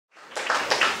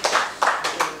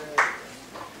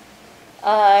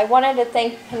I wanted to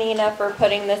thank Panina for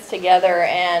putting this together,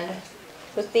 and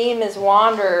the theme is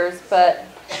wanderers, but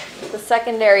the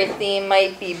secondary theme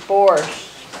might be borscht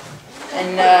and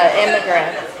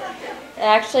immigrants. And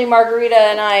actually, Margarita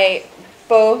and I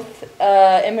both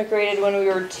immigrated when we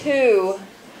were 2,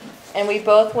 and we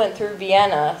both went through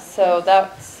Vienna, so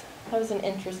that was an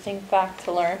interesting fact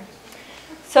to learn.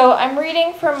 So I'm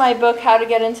reading from my book, How to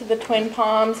Get into the Twin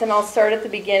Palms, and I'll start at the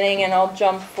beginning and I'll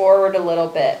jump forward a little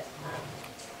bit.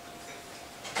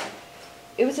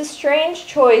 It was a strange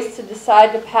choice to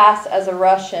decide to pass as a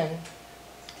Russian,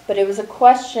 but it was a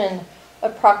question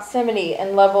of proximity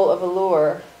and level of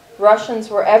allure. Russians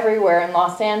were everywhere in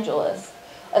Los Angeles,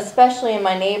 especially in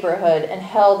my neighborhood, and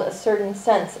held a certain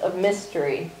sense of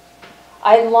mystery.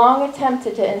 I had long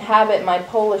attempted to inhabit my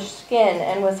Polish skin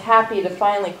and was happy to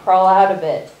finally crawl out of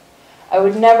it. I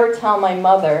would never tell my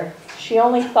mother. She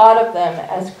only thought of them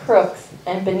as crooks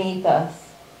and beneath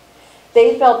us.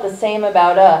 They felt the same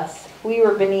about us. We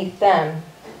were beneath them.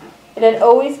 It had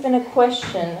always been a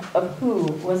question of who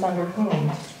was under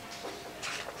whom.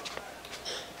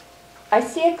 I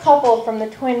see a couple from the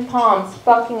Twin Palms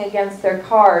bucking against their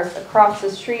cars across the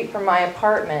street from my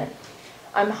apartment.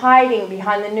 I'm hiding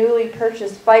behind the newly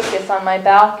purchased ficus on my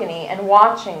balcony and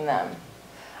watching them.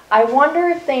 I wonder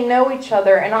if they know each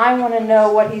other, and I want to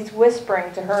know what he's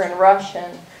whispering to her in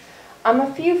Russian. I'm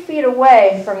a few feet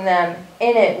away from them,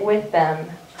 in it with them,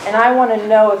 and I want to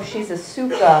know if she's a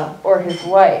suka or his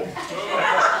wife.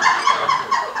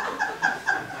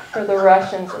 For the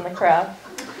Russians in the crowd.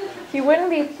 He wouldn't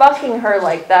be fucking her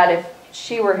like that if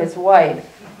she were his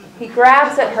wife. He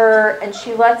grabs at her and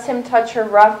she lets him touch her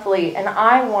roughly, and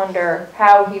I wonder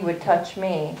how he would touch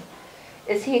me.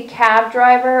 Is he a cab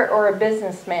driver or a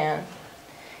businessman?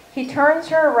 He turns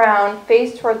her around,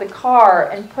 face toward the car,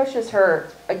 and pushes her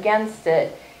against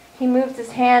it. He moves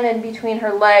his hand in between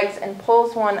her legs and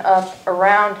pulls one up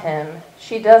around him.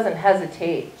 She doesn't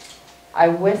hesitate. I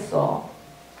whistle.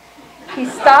 He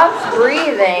stops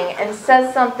breathing and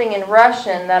says something in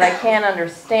Russian that I can't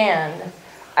understand.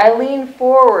 I lean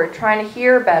forward, trying to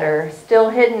hear better, still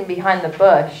hidden behind the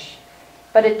bush.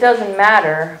 But it doesn't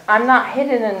matter. I'm not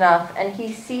hidden enough, and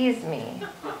he sees me.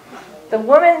 The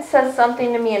woman says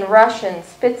something to me in Russian,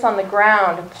 spits on the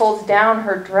ground, pulls down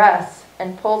her dress,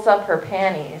 and pulls up her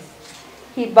panties.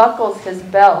 He buckles his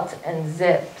belt and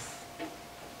zips.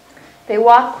 They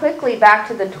walk quickly back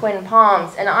to the Twin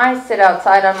Palms, and I sit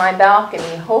outside on my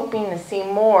balcony, hoping to see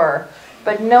more,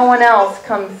 but no one else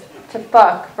comes to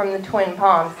fuck from the Twin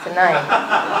Palms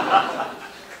tonight.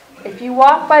 If you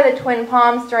walk by the Twin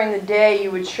Palms during the day,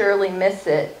 you would surely miss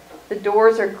it. The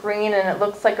doors are green and it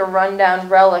looks like a rundown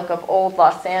relic of old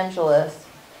Los Angeles.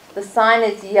 The sign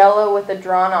is yellow with a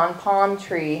drawn-on palm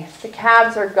tree. The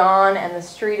cabs are gone and the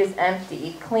street is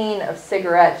empty, clean of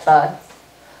cigarette butts.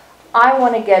 I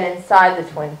want to get inside the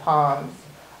Twin Palms.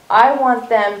 I want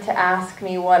them to ask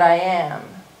me what I am.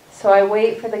 So I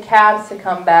wait for the cabs to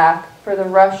come back, for the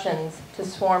Russians to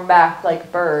swarm back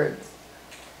like birds.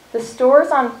 The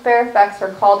stores on Fairfax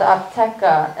are called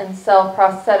Apteka and sell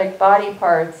prosthetic body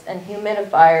parts and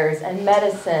humidifiers and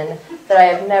medicine that I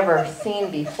have never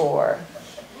seen before.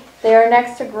 They are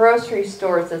next to grocery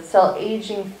stores that sell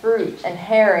aging fruit and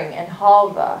herring and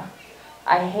halva.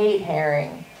 I hate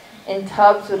herring. In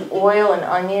tubs with oil and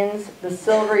onions, the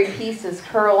silvery pieces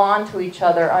curl onto each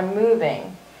other,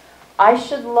 unmoving. I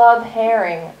should love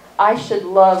herring. I should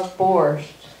love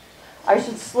borscht. I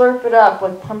should slurp it up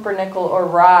with pumpernickel or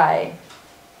rye.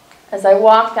 As I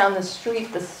walk down the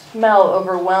street, the smell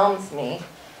overwhelms me.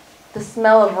 The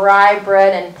smell of rye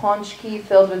bread and ponchki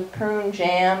filled with prune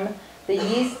jam. The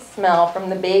yeast smell from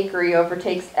the bakery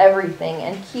overtakes everything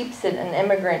and keeps it an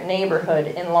immigrant neighborhood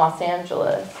in Los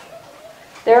Angeles.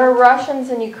 There are Russians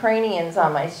and Ukrainians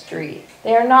on my street.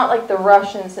 They are not like the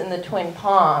Russians in the Twin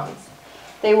Palms.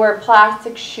 They wear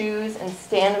plastic shoes and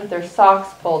stand with their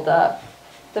socks pulled up.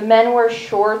 The men wear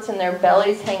shorts and their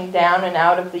bellies hang down and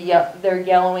out of their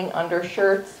yellowing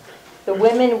undershirts. The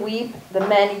women weep, the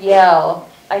men yell.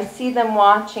 I see them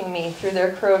watching me through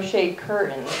their crocheted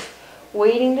curtains,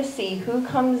 waiting to see who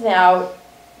comes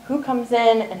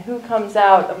in and who comes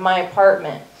out of my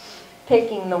apartment,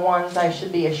 picking the ones I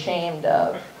should be ashamed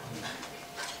of.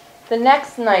 The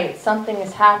next night, something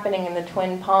is happening in the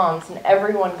Twin Palms, and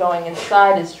everyone going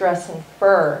inside is dressed in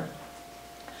fur.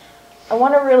 I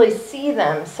want to really see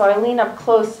them, so I lean up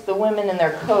close to the women in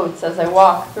their coats as I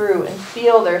walk through and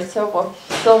feel their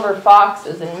silver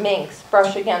foxes and minks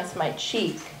brush against my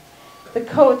cheek. The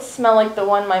coats smell like the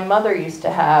one my mother used to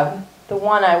have, the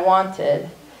one I wanted.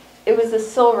 It was a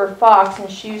silver fox, and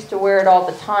she used to wear it all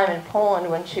the time in Poland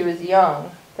when she was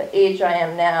young, the age I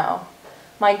am now.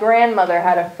 My grandmother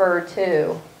had a fur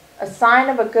too. A sign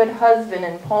of a good husband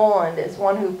in Poland is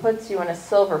one who puts you in a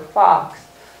silver fox.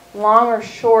 Long or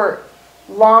short,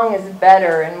 long is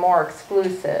better and more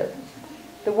exclusive.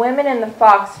 The women in the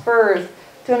fox furs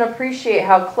don't appreciate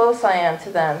how close I am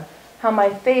to them, how my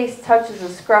face touches the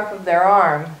scruff of their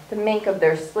arm, the mink of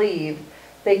their sleeve.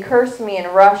 They curse me in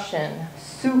Russian,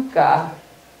 suka,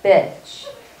 bitch.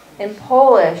 In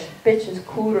Polish, bitch is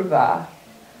kurwa.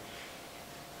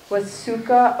 Was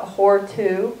suka a whore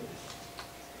too?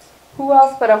 Who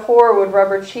else but a whore would rub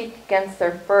her cheek against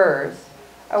their furs?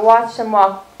 I watch them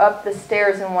walk up the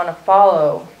stairs and want to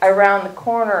follow. I round the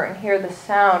corner and hear the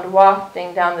sound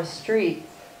wafting down the street.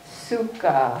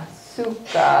 Suka,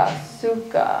 suka,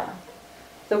 suka.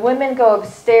 The women go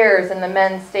upstairs and the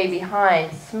men stay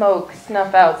behind, smoke,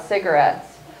 snuff out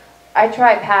cigarettes. I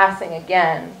try passing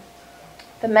again.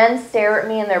 The men stare at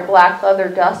me in their black leather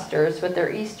dusters with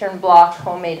their Eastern Bloc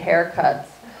homemade haircuts,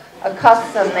 a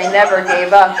custom they never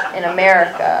gave up in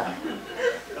America.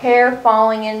 Hair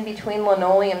falling in between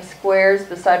linoleum squares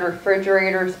beside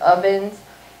refrigerators, ovens,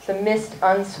 the mist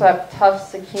unswept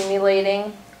tufts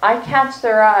accumulating. I catch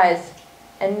their eyes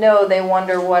and know they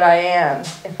wonder what I am,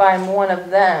 if I am one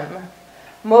of them.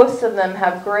 Most of them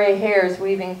have gray hairs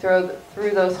weaving through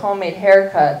those homemade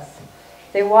haircuts.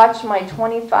 They watch my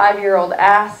 25-year-old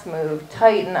ass move,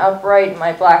 tight and upright in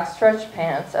my black stretch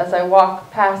pants as I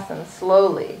walk past them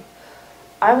slowly.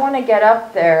 I want to get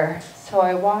up there, so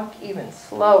I walk even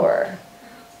slower.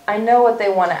 I know what they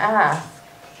want to ask.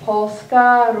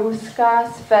 Polska,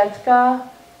 Ruska, Svetka,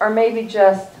 or maybe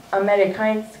just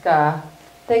Amerykańska.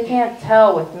 They can't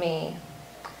tell with me.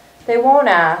 They won't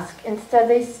ask. Instead,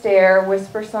 they stare,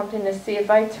 whisper something to see if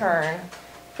I turn,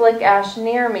 flick ash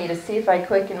near me to see if I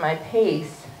quicken my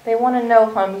pace. They want to know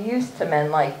if I'm used to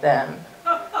men like them.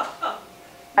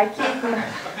 I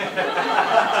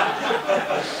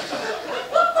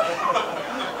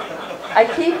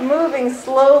keep moving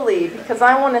slowly because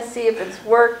I want to see if it's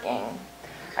working.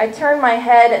 I turn my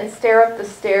head and stare up the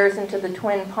stairs into the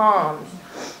twin palms.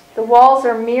 The walls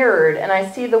are mirrored, and I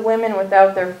see the women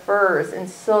without their furs, in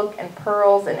silk and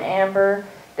pearls and amber,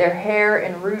 their hair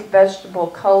in root vegetable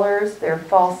colors, their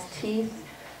false teeth,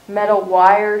 metal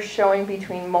wires showing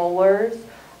between molars.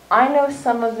 I know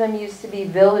some of them used to be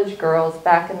village girls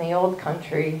back in the old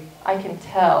country. I can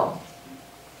tell.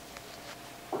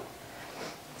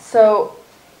 So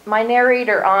my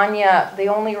narrator, Anya, the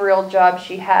only real job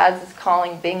she has is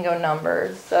calling bingo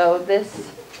numbers. So this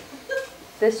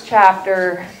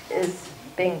chapter is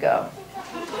bingo.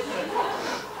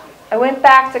 I went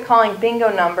back to calling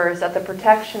bingo numbers at the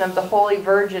protection of the Holy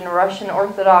Virgin Russian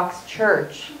Orthodox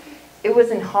Church. It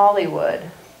was in Hollywood.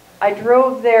 I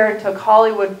drove there and took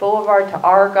Hollywood Boulevard to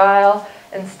Argyle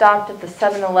and stopped at the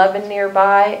 7-Eleven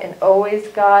nearby and always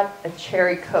got a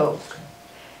cherry Coke.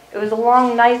 It was a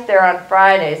long night there on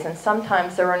Fridays, and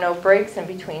sometimes there were no breaks in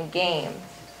between games.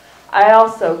 I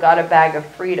also got a bag of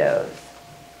Fritos.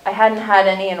 I hadn't had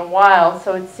any in a while,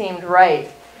 so it seemed right.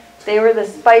 They were the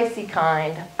spicy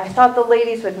kind. I thought the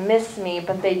ladies would miss me,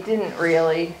 but they didn't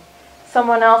really.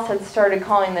 Someone else had started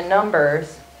calling the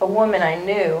numbers, a woman I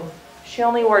knew. She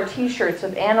only wore t-shirts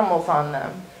with animals on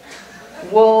them.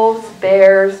 Wolves,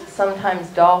 bears, sometimes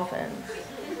dolphins.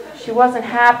 She wasn't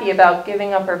happy about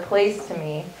giving up her place to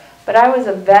me, but I was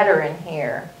a veteran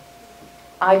here.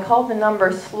 I called the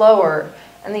number slower,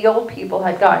 and the old people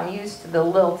had gotten used to the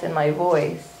lilt in my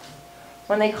voice.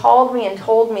 When they called me and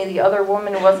told me the other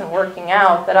woman wasn't working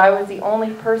out, that I was the only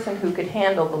person who could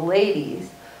handle the ladies,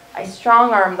 I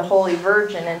strong-armed the Holy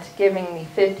Virgin into giving me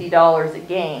 $50 a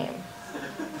game.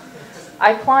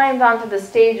 I climbed onto the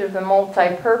stage of the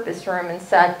multi-purpose room and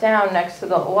sat down next to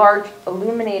the large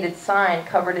illuminated sign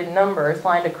covered in numbers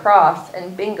lined across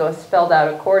and bingo spelled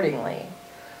out accordingly.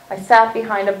 I sat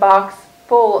behind a box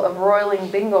full of roiling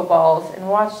bingo balls and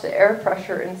watched the air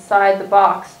pressure inside the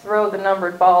box throw the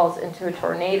numbered balls into a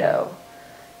tornado.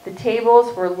 The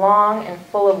tables were long and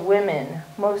full of women,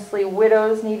 mostly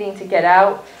widows needing to get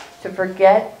out to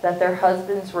forget that their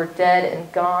husbands were dead and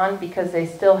gone because they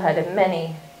still had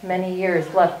many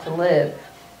years left to live.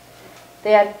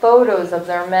 They had photos of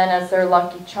their men as their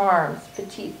lucky charms,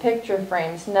 petite picture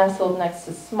frames nestled next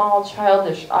to small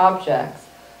childish objects,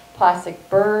 plastic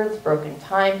birds, broken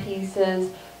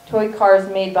timepieces, toy cars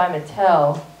made by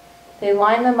Mattel. They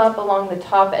lined them up along the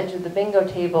top edge of the bingo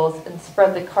tables and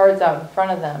spread the cards out in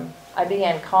front of them. I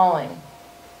began calling.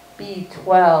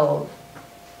 B12.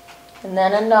 And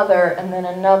then another, and then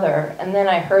another, and then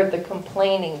I heard the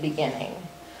complaining beginning.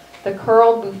 The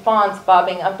curled bouffants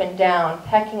bobbing up and down,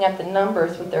 pecking at the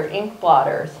numbers with their ink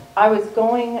blotters. I was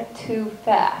going too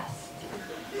fast.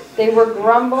 They were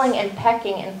grumbling and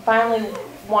pecking, and finally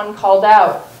one called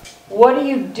out, "What are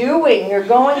you doing? You're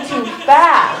going too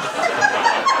fast.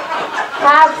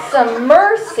 Have some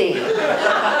mercy."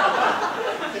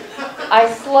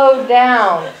 I slowed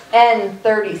down,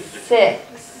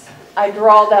 N36. I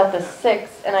drawled out the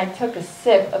 6, and I took a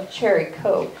sip of cherry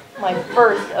Coke, my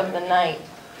first of the night.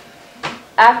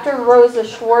 After Rosa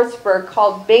Schwartzberg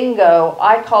called bingo,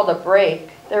 I called a break.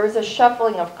 There was a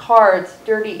shuffling of cards,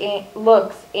 dirty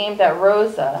looks aimed at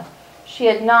Rosa. She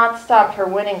had not stopped her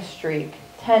winning streak.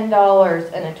 $10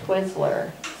 and a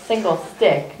Twizzler. Single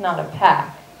stick, not a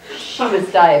pack. She was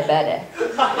diabetic.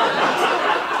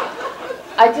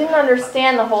 I didn't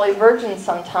understand the Holy Virgin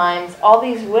sometimes. All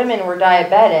these women were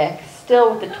diabetic,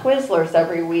 still with the Twizzlers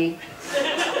every week.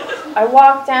 I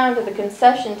walked down to the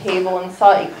concession table and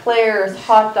saw eclairs,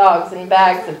 hot dogs, and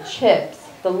bags of chips,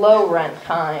 the low-rent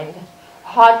kind.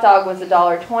 A hot dog was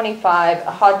 $1.25,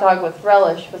 a hot dog with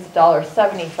relish was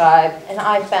 $1.75, and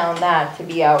I found that to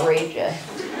be outrageous.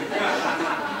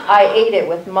 I ate it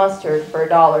with mustard for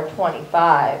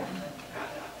 $1.25.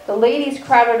 The ladies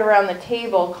crowded around the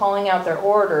table, calling out their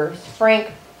orders.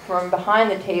 Frank, from behind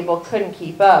the table, couldn't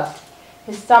keep up.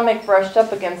 His stomach brushed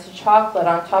up against the chocolate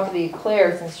on top of the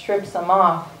eclairs and stripped some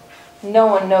off. No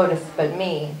one noticed but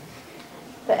me.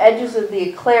 The edges of the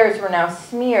eclairs were now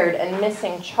smeared and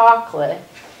missing chocolate.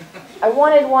 I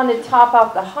wanted one to top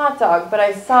off the hot dog, but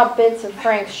I saw bits of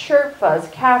Frank's shirt fuzz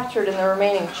captured in the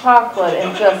remaining chocolate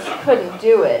and just couldn't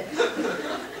do it.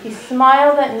 He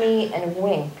smiled at me and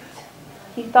winked.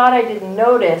 He thought I didn't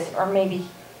notice, or maybe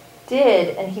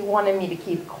did, and he wanted me to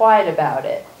keep quiet about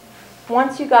it.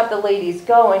 Once you got the ladies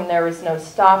going, there was no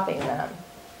stopping them.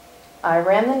 I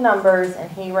ran the numbers, and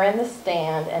he ran the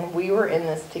stand, and we were in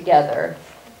this together,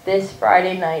 this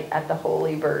Friday night at the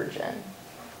Holy Virgin.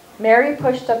 Mary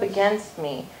pushed up against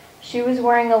me. She was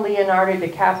wearing a Leonardo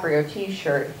DiCaprio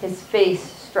t-shirt, his face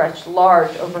stretched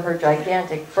large over her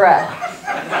gigantic breasts.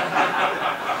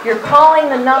 "You're calling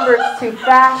the numbers too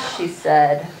fast," she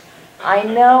said. "I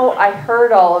know, I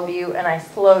heard all of you, and I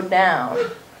slowed down."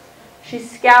 She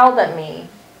scowled at me.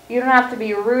 "You don't have to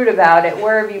be rude about it.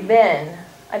 Where have you been?"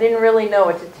 I didn't really know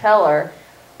what to tell her.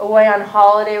 "Away on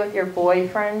holiday with your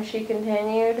boyfriend," she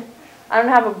continued. "I don't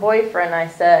have a boyfriend," I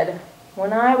said.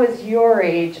 "When I was your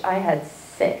age, I had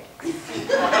 6.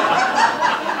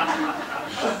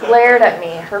 She glared at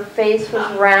me. Her face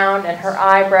was round and her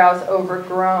eyebrows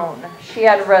overgrown. She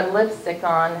had red lipstick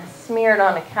on, smeared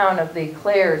on account of the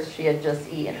eclairs she had just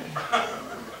eaten.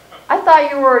 "I thought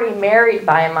you were already married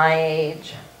by my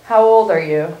age." "How old are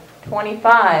you?"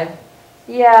 25.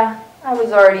 "Yeah, I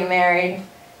was already married."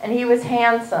 And he was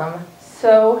handsome,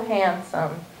 so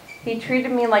handsome. He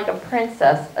treated me like a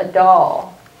princess, a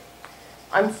doll.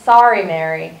 "I'm sorry,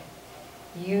 Mary."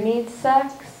 "You need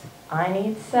sex. I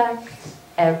need sex.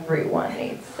 Everyone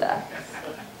needs sex."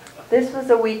 This was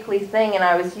a weekly thing, and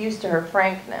I was used to her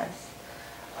frankness.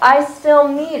 "I still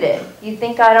need it. You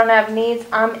think I don't have needs?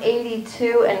 I'm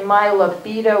 82, and my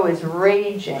libido is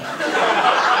raging."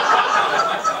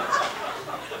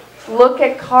 "Look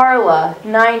at Carla,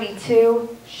 92.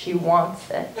 She wants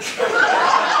it."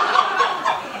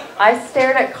 I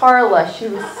stared at Carla. She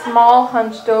was small,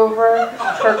 hunched over.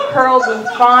 Her curled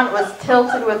bouffant was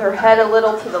tilted with her head a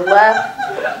little to the left.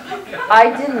 I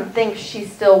didn't think she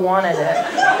still wanted it.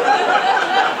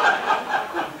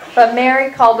 But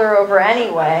Mary called her over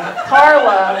anyway.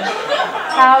 "Carla,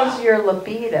 how's your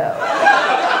libido?"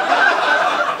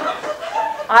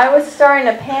 I was starting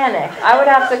to panic. I would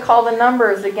have to call the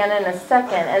numbers again in a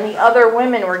second, and the other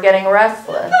women were getting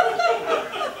restless.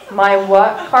 "My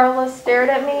what?" Carla stared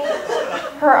at me.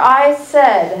 Her eyes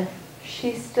said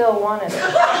she still wanted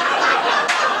it.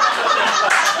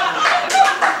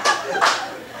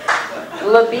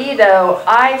 Libido.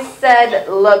 I said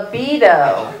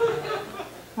libido.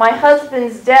 "My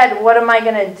husband's dead. What am I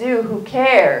going to do? Who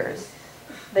cares?"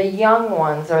 "The young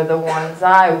ones are the ones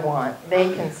I want. They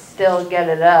can still get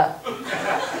it up.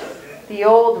 The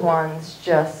old ones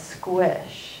just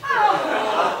squish."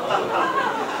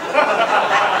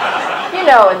 You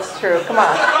know it's true. Come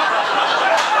on.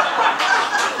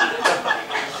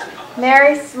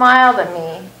 Mary smiled at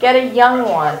me. "Get a young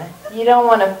one. You don't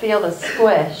want to feel the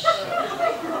squish."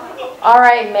 "All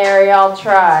right, Mary, I'll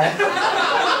try."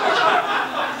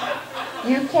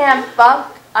 "You can't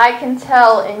fuck? I can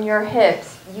tell in your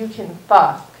hips you can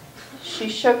fuck." She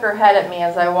shook her head at me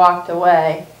as I walked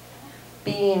away.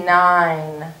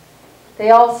 B9.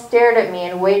 They all stared at me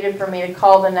and waited for me to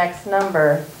call the next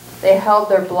number. They held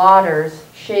their blotters,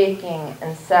 shaking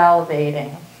and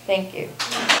salivating. Thank you.